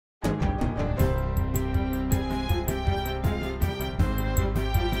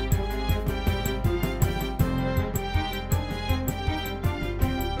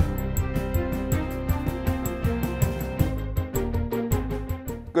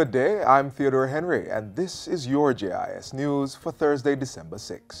Good day, I'm Theodore Henry, and this is your JIS News for Thursday, December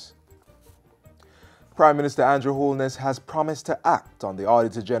 6. Prime Minister Andrew Holness has promised to act on the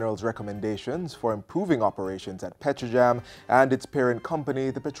Auditor General's recommendations for improving operations at Petrojam and its parent company,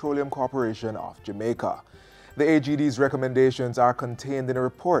 the Petroleum Corporation of Jamaica. The AGD's recommendations are contained in a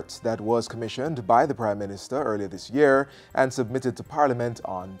report that was commissioned by the Prime Minister earlier this year and submitted to Parliament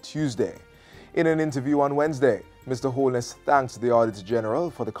on Tuesday. In an interview on Wednesday, Mr. Holness thanked the Auditor General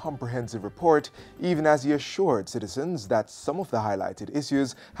for the comprehensive report, even as he assured citizens that some of the highlighted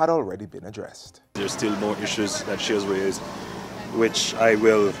issues had already been addressed. There's still more issues that she has raised, which I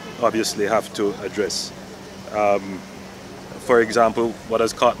will obviously have to address. For example, what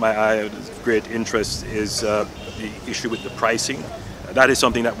has caught my eye of great interest is the issue with the pricing. That is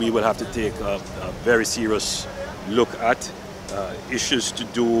something that we will have to take a very serious look at. Issues to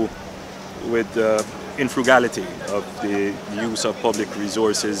do with infrugality of the use of public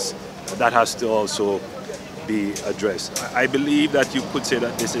resources, that has to also be addressed. I believe that you could say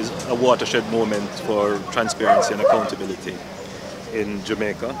that this is a watershed moment for transparency and accountability in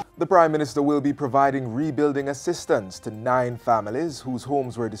Jamaica. The Prime Minister will be providing rebuilding assistance to 9 families whose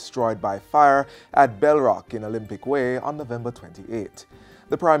homes were destroyed by fire at Bellrock in Olympic Way on November 28.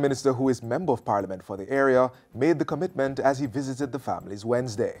 The Prime Minister, who is Member of Parliament for the area, made the commitment as he visited the families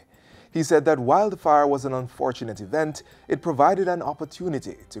Wednesday. He said that while the fire was an unfortunate event, it provided an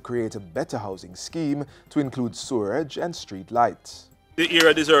opportunity to create a better housing scheme to include sewerage and street lights. The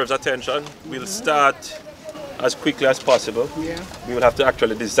area deserves attention. We'll start as quickly as possible. We will have to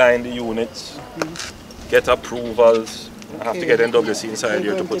actually design the units, get approvals. I have to get NWC inside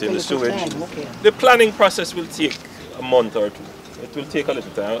here to put in the sewage. The planning process will take a month or two. It will take a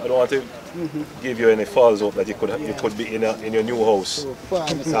little time. I don't want to give you any false hope that you could be in your new house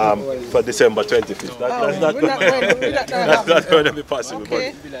for December 25th. That's not going to be possible.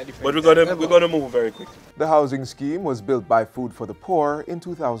 Okay. But we're going to move very quickly. The housing scheme was built by Food for the Poor in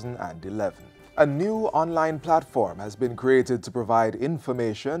 2011. A new online platform has been created to provide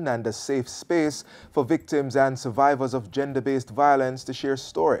information and a safe space for victims and survivors of gender-based violence to share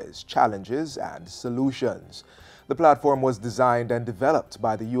stories, challenges, and solutions. The platform was designed and developed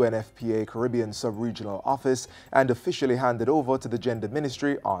by the UNFPA Caribbean Sub-Regional Office and officially handed over to the Gender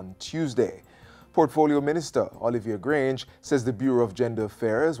Ministry on Tuesday. Portfolio Minister Olivia Grange says the Bureau of Gender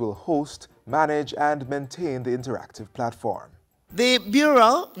Affairs will host, manage, and maintain the interactive platform. The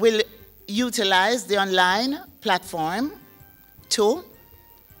Bureau will utilize the online platform to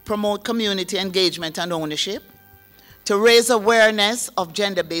promote community engagement and ownership, to raise awareness of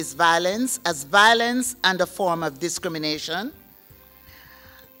gender-based violence as violence and a form of discrimination,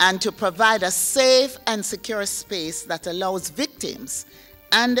 and to provide a safe and secure space that allows victims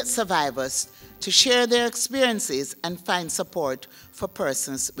and survivors to share their experiences and find support for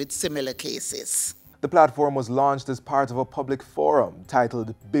persons with similar cases. The platform was launched as part of a public forum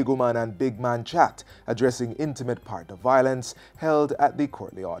titled Big Woman and Big Man Chat, addressing intimate partner violence, held at the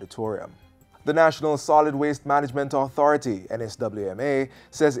Courtly Auditorium. The National Solid Waste Management Authority, NSWMA,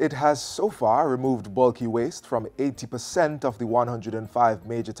 says it has so far removed bulky waste from 80% of the 105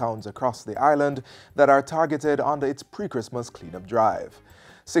 major towns across the island that are targeted under its pre-Christmas cleanup drive.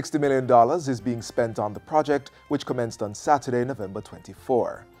 $60 million is being spent on the project, which commenced on Saturday, November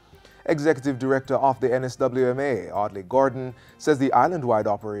 24. Executive Director of the NSWMA, Audley Gordon, says the island-wide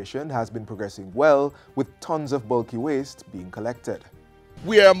operation has been progressing well, with tons of bulky waste being collected.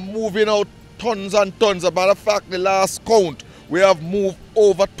 We are moving out tons and tons. As a matter of fact, the last count, we have moved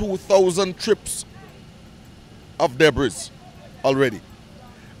over 2,000 trips of debris already.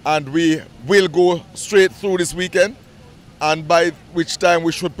 And we will go straight through this weekend, and by which time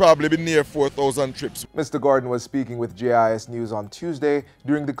we should probably be near 4,000 trips. Mr. Gordon was speaking with JIS News on Tuesday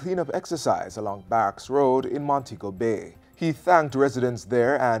during the cleanup exercise along Barracks Road in Montego Bay. He thanked residents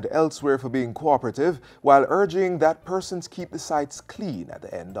there and elsewhere for being cooperative, while urging that persons keep the sites clean at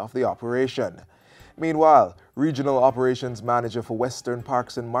the end of the operation. Meanwhile, Regional Operations Manager for Western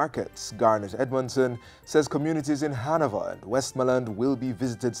Parks and Markets, Garnet Edmondson, says communities in Hanover and Westmoreland will be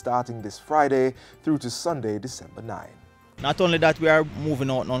visited starting this Friday through to Sunday, December 9. Not only that, we are moving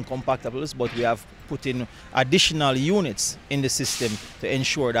out non-compactables, but we have put in additional units in the system to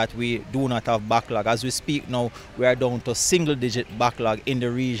ensure that we do not have backlog. As we speak now, we are down to single-digit backlog in the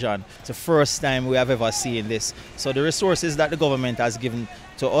region. It's the first time we have ever seen this. So the resources that the government has given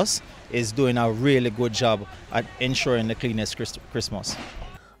to us is doing a really good job at ensuring the cleanest Christmas.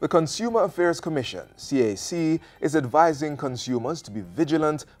 The Consumer Affairs Commission, CAC, is advising consumers to be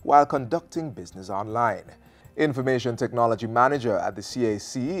vigilant while conducting business online. Information Technology Manager at the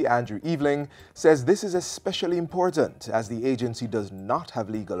CAC, Andrew Eveling, says this is especially important as the agency does not have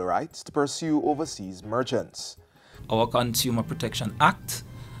legal rights to pursue overseas merchants. Our Consumer Protection Act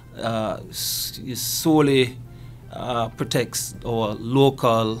solely protects our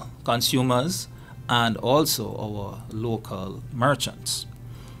local consumers and also our local merchants.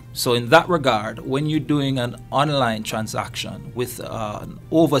 So in that regard, when you're doing an online transaction with an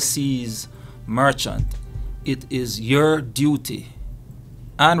overseas merchant, it is your duty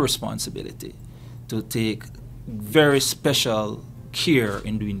and responsibility to take very special care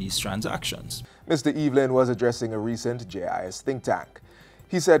in doing these transactions. Mr. Evelyn was addressing a recent JIS think tank.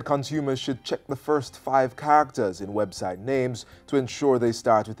 He said consumers should check the first 5 characters in website names to ensure they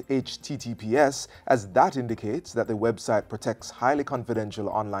start with HTTPS, as that indicates that the website protects highly confidential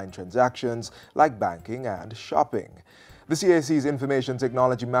online transactions like banking and shopping. The CAC's Information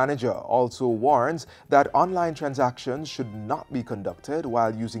Technology Manager also warns that online transactions should not be conducted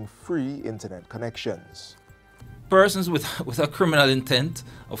while using free internet connections. Persons with a criminal intent,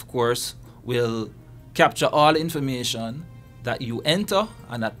 of course, will capture all information that you enter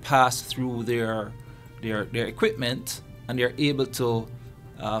and that pass through their equipment, and they're able to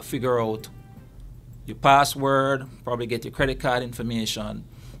figure out your password, probably get your credit card information,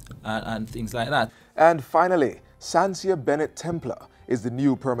 and things like that. And finally, Sancia Bennett Templer is the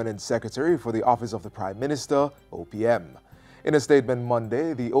new Permanent Secretary for the Office of the Prime Minister, OPM. In a statement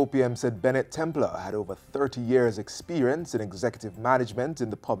Monday, the OPM said Bennett Templer had over 30 years' experience in executive management in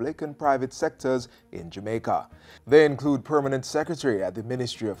the public and private sectors in Jamaica. They include Permanent Secretary at the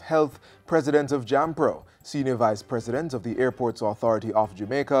Ministry of Health, President of JAMPRO, Senior Vice President of the Airports Authority of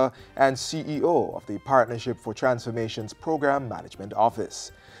Jamaica, and CEO of the Partnership for Transformation's Program Management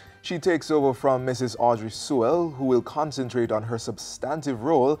Office. She takes over from Mrs. Audrey Sewell, who will concentrate on her substantive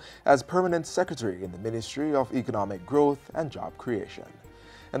role as Permanent Secretary in the Ministry of Economic Growth and Job Creation.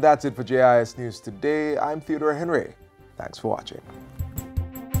 And that's it for JIS News Today. I'm Theodore Henry. Thanks for watching.